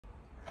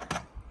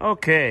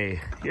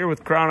Okay, here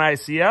with Crown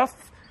ICF,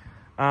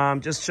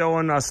 just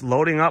showing us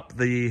loading up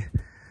the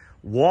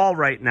wall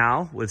right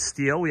now with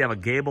steel. We have a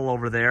gable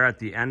over there at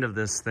the end of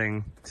this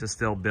thing to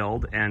still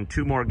build and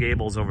 2 more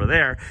gables over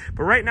there.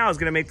 But right now I was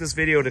going to make this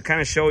video to kind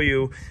of show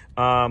you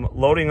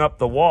loading up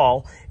the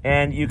wall.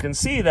 And you can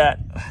see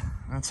that,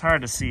 it's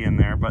hard to see in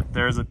there, but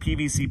there's a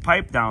PVC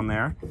pipe down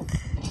there.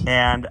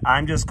 And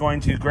I'm just going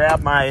to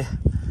grab my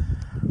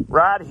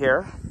rod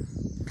here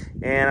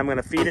and I'm going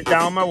to feed it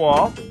down my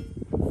wall.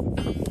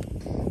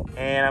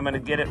 And I'm going to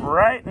get it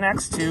right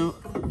next to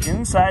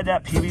inside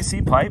that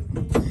PVC pipe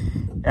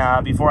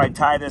before I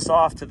tie this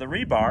off to the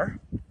rebar,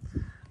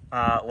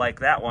 like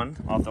that one,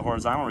 off the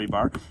horizontal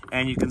rebar.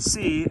 And you can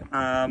see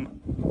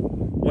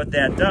what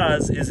that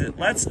does is it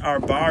lets our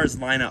bars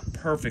line up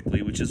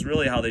perfectly, which is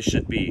really how they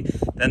should be.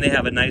 Then they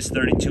have a nice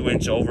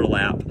 32-inch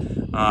overlap,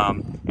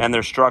 and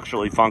they're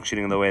structurally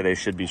functioning the way they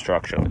should be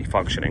structurally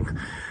functioning.